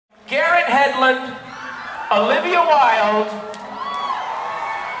Hedlund, Olivia Wilde,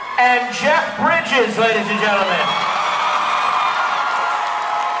 and Jeff Bridges, ladies and gentlemen.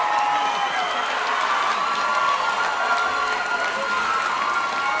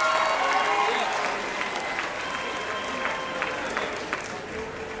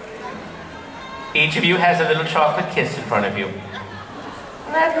 Each of you has a little chocolate kiss in front of you. Isn't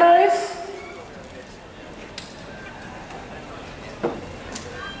that nice?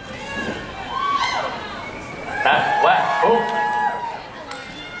 What? Oh.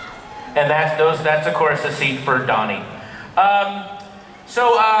 And that's of course a seat for Donnie.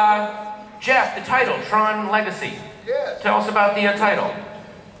 Jeff, the title, Tron Legacy. Yes. Tell us about the title.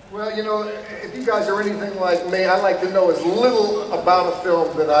 Well, you know, if you guys are anything like me, I like to know as little about a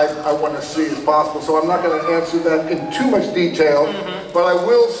film that I want to see as possible, so I'm not going to answer that in too much detail, but I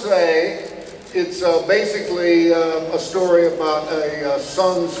will say it's basically a story about a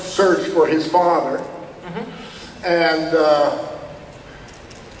son's search for his father, and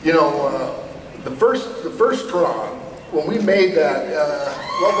you know, the first Tron, when we made that,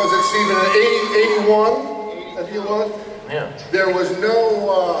 what was it, Steven, 81, I think it was? Yeah. There was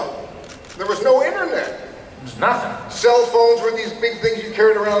no internet. There's nothing. Cell phones were these big things you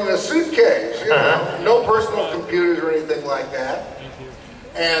carried around in a suitcase. You know? No personal computers or anything like that.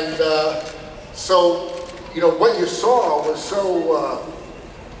 And so, you know, what you saw was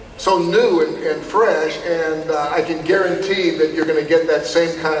so new and fresh, and I can guarantee that you're going to get that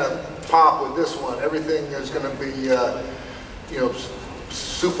same kind of pop with this one. Everything is going to be, you know,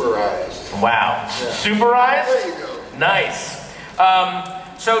 superized. Wow. Yeah. Superized? There you go. Nice.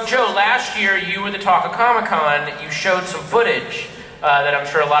 So Joe, last year you were the talk of Comic-Con. You showed some footage that I'm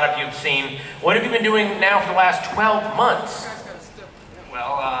sure a lot of you have seen. What have you been doing now for the last 12 months?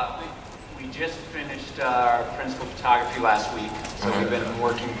 Well, we just finished our principal photography last week, so we've been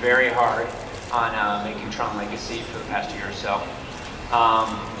working very hard on making Tron Legacy for the past year or so.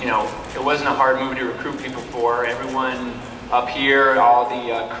 You know, it wasn't a hard movie to recruit people for. Everyone up here, all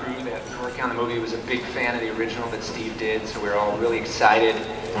the crew that was working on the movie was a big fan of the original that Steve did, so we were all really excited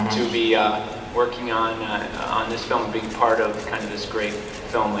to be working on this film and being part of kind of this great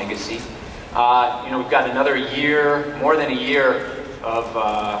film legacy. You know, we've got another year, more than a year of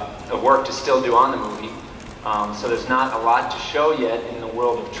work to still do on the movie, so there's not a lot to show yet in the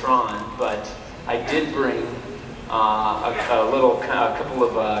world of Tron, but I did bring a couple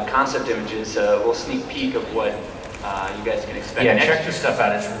of concept images, a little sneak peek of what you guys can expect. Yeah, check this stuff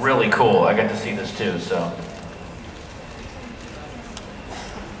out. It's really cool. I got to see this too, so.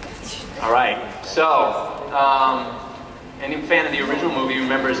 All right. So, any fan of the original movie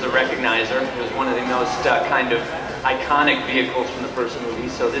remembers the Recognizer. It was one of the most kind of iconic vehicles from the first movie.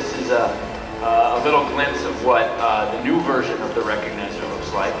 So this is a little glimpse of what the new version of the Recognizer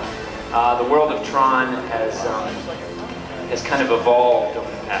looks like. The world of Tron has kind of evolved over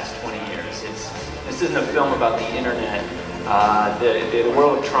the past 20 years. This isn't a film about the internet. The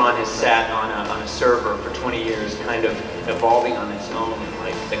world of Tron has sat on a server for 20 years, kind of evolving on its own,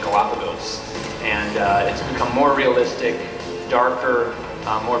 like the Galapagos. And it's become more realistic, darker,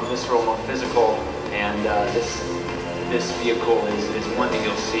 more visceral, more physical. And this vehicle is one that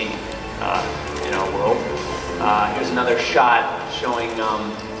you'll see in our world. Here's another shot showing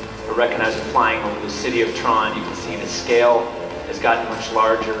a Recognizer flying over the city of Tron. You can see the scale has gotten much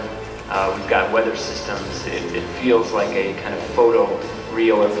larger. We've got weather systems. It feels like a kind of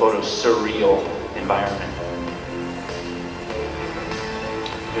photo-real or photo-surreal environment.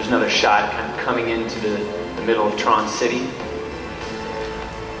 There's another shot kind of coming into the middle of Tron City.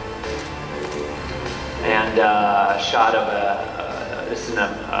 And a shot of this is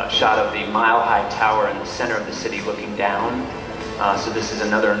a shot of the mile-high tower in the center of the city looking down. So this is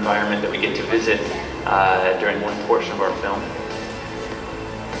another environment that we get to visit during one portion of our film.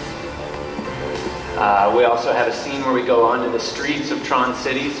 We also have a scene where we go onto the streets of Tron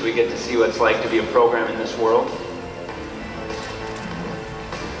City, so we get to see what it's like to be a program in this world.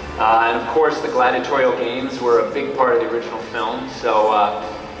 And of course, the gladiatorial games were a big part of the original film. So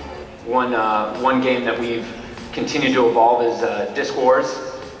one game that we've continued to evolve is Disc Wars.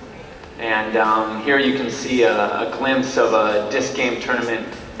 And here you can see a glimpse of a disc game tournament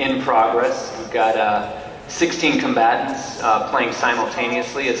in progress. We've got 16 combatants playing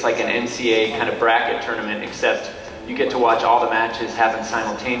simultaneously. It's like an NCAA kind of bracket tournament, except you get to watch all the matches happen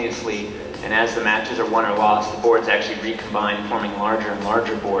simultaneously, and as the matches are won or lost, the boards actually recombine, forming larger and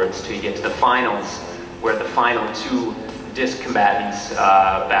larger boards till you get to the finals, where the final two disc combatants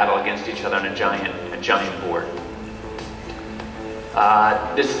battle against each other on a giant board.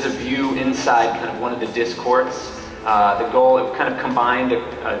 This is a view inside kind of one of the disc courts. The goal, it kind of combined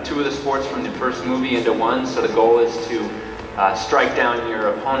two of the sports from the first movie into one, so the goal is to strike down your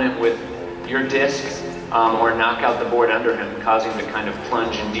opponent with your disc or knock out the board under him, causing him to kind of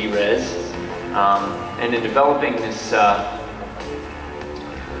plunge and de-res. And in developing this, it's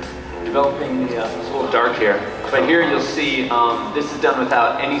a little dark here, but here you'll see this is done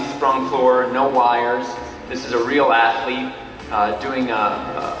without any sprung floor, no wires. This is a real athlete doing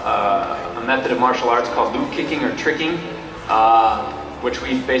a method of martial arts called loop kicking or tricking, which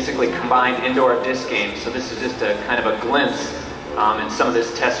we basically combined into our disc game. So this is just a kind of a glimpse in some of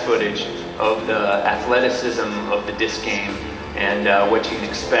this test footage of the athleticism of the disc game and what you can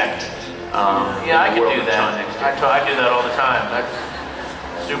expect. Yeah, I can do that. I do that all the time.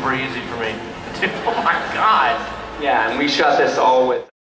 That's super easy for me. Oh my God. Yeah, and we shot this all with